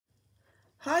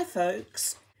Hi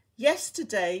folks,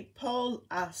 yesterday Paul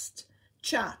asked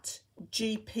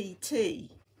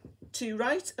ChatGPT to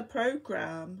write a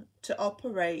program to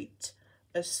operate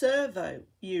a servo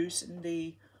using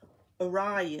the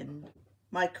Orion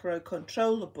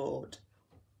microcontroller board.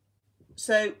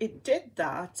 So it did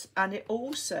that, and it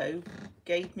also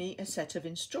gave me a set of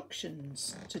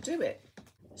instructions to do it.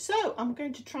 So I'm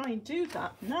going to try and do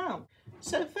that now.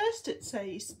 So first it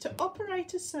says to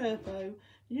operate a servo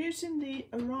using the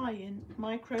Orion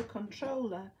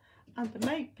microcontroller and the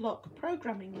make block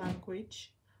programming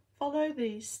language, follow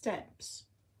these steps.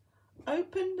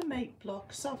 Open the make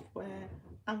block software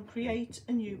and create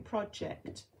a new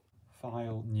project.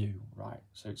 File new, right?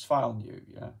 So it's file new,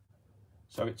 yeah?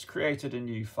 So it's created a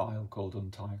new file called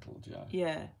Untitled, yeah?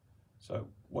 Yeah. So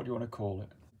what do you want to call it?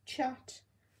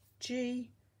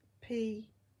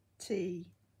 ChatGPT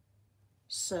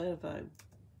servo.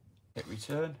 Hit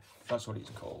return, that's what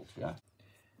it's called, yeah?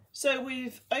 So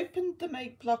we've opened the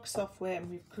make block software and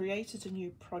we've created a new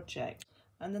project.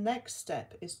 And the next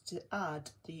step is to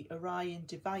add the Orion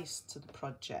device to the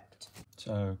project.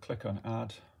 So click on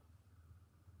add,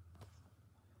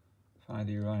 find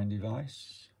the Orion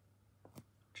device,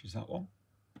 which is that one.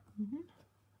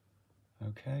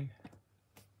 Okay.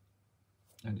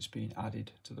 And it's been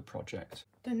added to the project.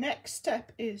 The next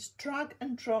step is drag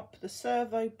and drop the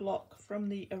servo block from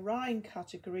the Orion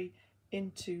category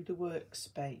into the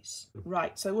workspace.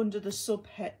 Right, so under the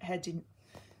subheading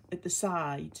at the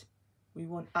side, we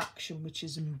want action, which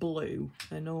is in blue,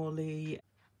 and all the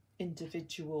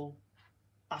individual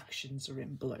actions are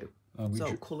in blue. It's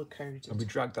all colour coded. And we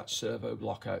drag that servo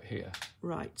block out here.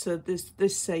 Right, so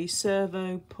this says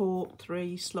servo port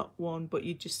 3 slot 1, but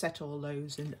you just set all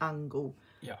those in angle.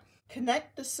 Yeah.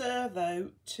 Connect the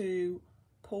servo to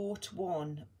port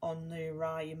 1 on the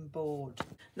Orion board.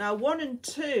 Now 1 and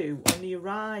 2 on the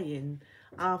Orion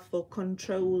are for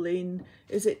controlling,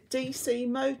 is it DC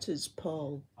motors,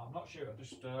 Paul? I'm not sure,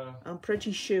 I'm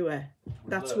pretty sure.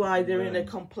 That's why they're in a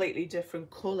completely different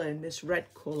colour, in this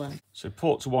red colour. So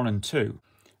ports 1 and 2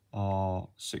 are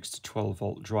 6 to 12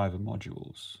 volt driver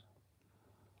modules.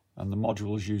 And the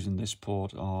modules using this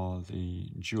port are the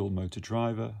dual motor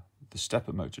driver, the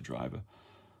stepper motor driver,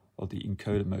 or the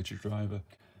encoder motor driver.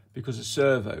 Because a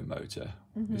servo motor,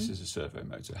 this is a servo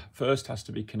motor, first has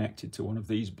to be connected to one of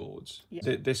these boards.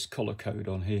 Yeah. This colour code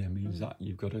on here means that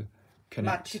you've got to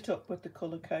connect. Match it up with the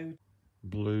colour code.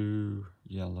 Blue,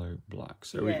 yellow, black.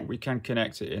 So yeah. we can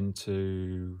connect it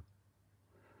into,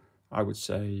 I would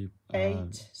say...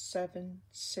 8, 7,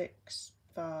 6,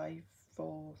 5,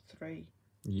 4, 3.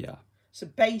 Yeah. So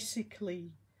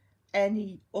basically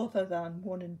any other than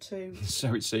 1 and 2.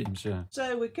 So it seems, yeah.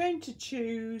 So we're going to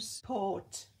choose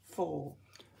port 4.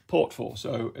 Port 4,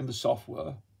 so in the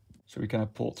software, so we can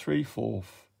have port 3, 4,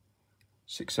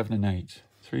 6, 7 and 8.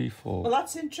 3, 4, well,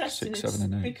 that's interesting 6,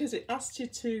 7 and 8. Because it asks you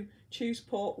to choose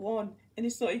port 1 and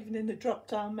it's not even in the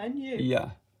drop-down menu.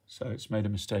 Yeah, so it's made a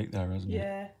mistake there, hasn't it?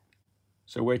 Yeah.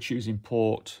 So we're choosing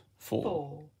port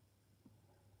 4.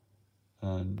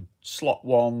 And slot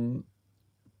 1...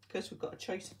 Because we've got a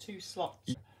choice of 2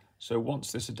 slots. So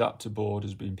once this adapter board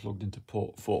has been plugged into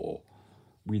port 4,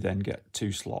 we then get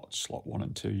 2 slots, slot 1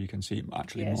 and 2. You can see them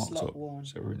actually marked slot up. 1,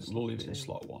 so we'll leave it in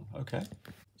slot 1, okay?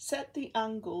 Set the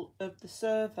angle of the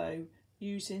servo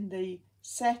using the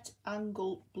set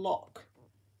angle block.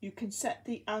 You can set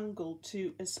the angle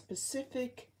to a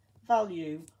specific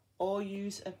value or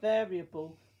use a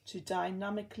variable to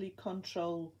dynamically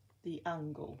control the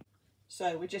angle.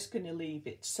 So we're just going to leave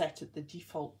it set at the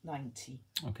default 90.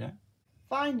 Okay.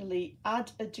 Finally,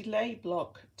 add a delay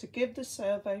block to give the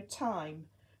servo time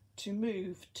to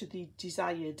move to the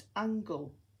desired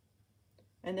angle.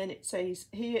 And then it says,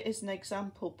 here is an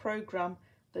example program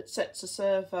that sets a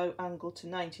servo angle to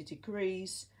 90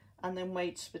 degrees and then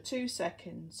waits for 2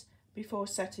 seconds before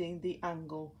setting the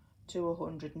angle to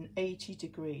 180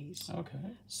 degrees.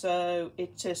 Okay. So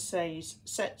it just says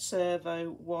set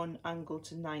servo 1 angle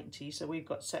to 90. So we've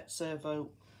got set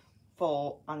servo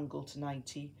 4 angle to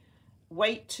 90.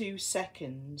 Wait 2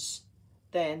 seconds,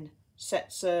 then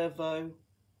set servo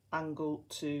angle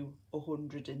to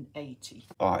 180.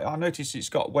 I noticed it's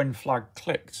got when flag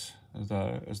clicked as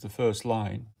the first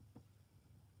line.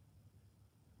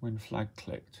 When flag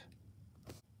clicked.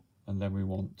 And then we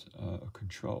want a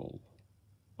control.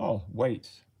 Oh, wait.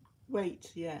 Wait,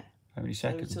 yeah. How many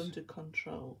seconds? So it's under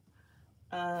control.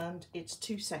 And it's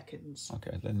 2 seconds.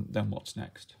 Okay, then what's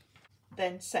next?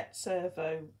 Then set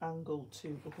servo angle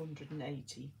to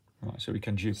 180. Right, so we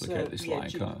can duplicate this line,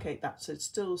 can't we? Duplicate that. So it's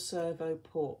still servo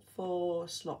port 4,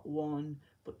 slot 1,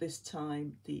 but this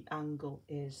time the angle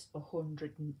is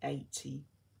 180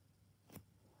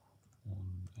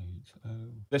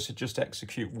 This would just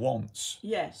execute once.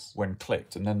 Yes. When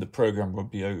clicked, and then the program would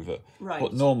be over. Right.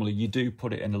 But normally you do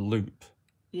put it in a loop.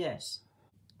 Yes.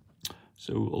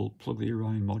 So we'll plug the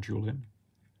Orion module in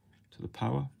to the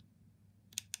power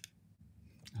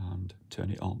and turn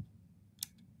it on.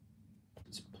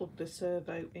 Let's plug the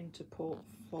servo into port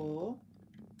 4.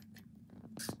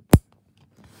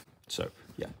 So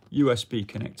yeah, USB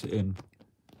connector in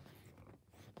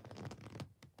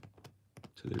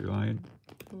to the Orion.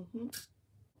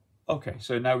 Okay,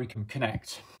 so now we can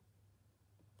connect.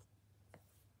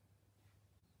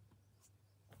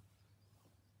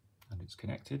 And it's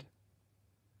connected.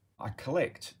 I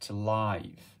clicked to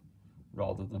live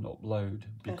rather than upload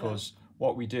because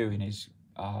what we're doing is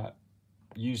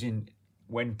using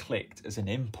when clicked as an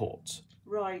input.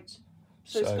 Right.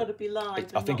 So it's got to be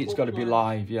live. I think it's got to be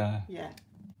live, yeah. Yeah.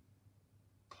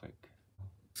 Click.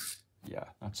 Yeah,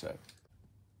 that's it.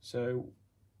 So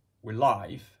we're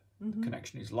live. The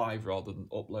connection is live rather than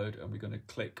upload, and we're going to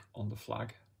click on the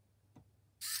flag.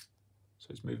 So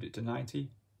it's moved it to 90,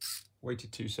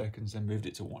 waited 2 seconds, then moved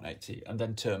it to 180, and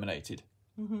then terminated.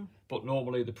 But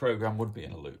normally the program would be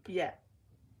in a loop. Yeah.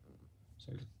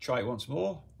 So try it once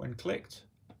more. When clicked,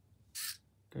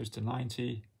 goes to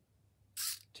 90,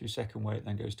 2 second wait,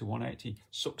 then goes to 180.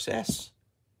 Success.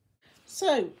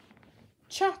 So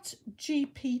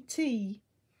ChatGPT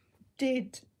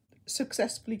did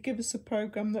successfully give us a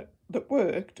program that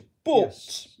worked,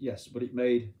 but yes, but it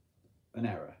made an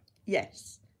error.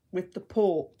 Yes, with the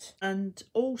port, and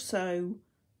also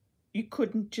you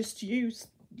couldn't just use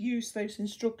those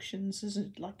instructions as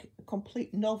like a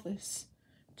complete novice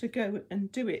to go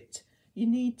and do it. You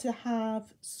need to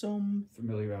have some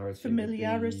familiarity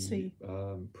with the,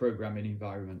 programming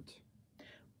environment.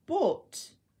 But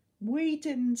we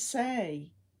didn't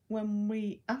say, when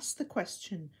we asked the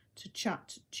question to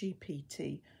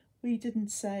ChatGPT, we didn't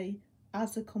say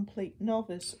as a complete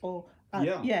novice or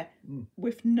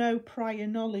with no prior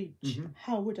knowledge,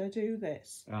 how would I do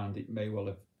this? And it may well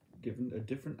have given a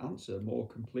different answer, more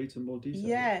complete and more detailed.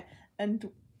 Yeah, and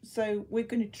so we're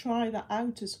going to try that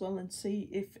out as well and see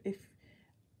if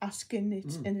asking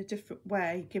it in a different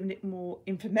way, giving it more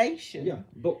information,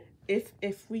 but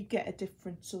if we get a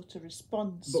different sort of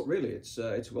response. But really, it's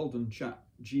well done,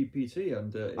 ChatGPT,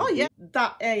 and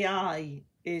that AI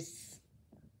is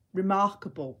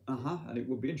remarkable. And it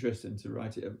would be interesting to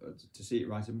write it to see it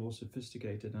write a more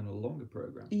sophisticated and a longer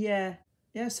program. Yeah.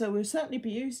 So we'll certainly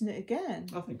be using it again.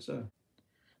 I think so.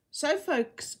 So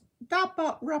folks, that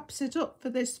about wraps it up for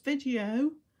this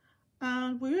video,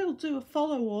 and we will do a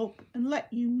follow-up and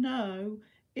let you know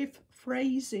if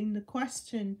phrasing the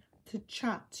question to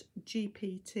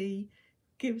ChatGPT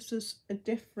gives us a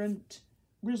different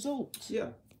result. Yeah.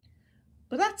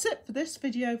 But that's it for this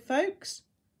video, folks.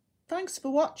 Thanks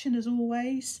for watching as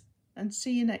always, and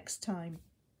see you next time.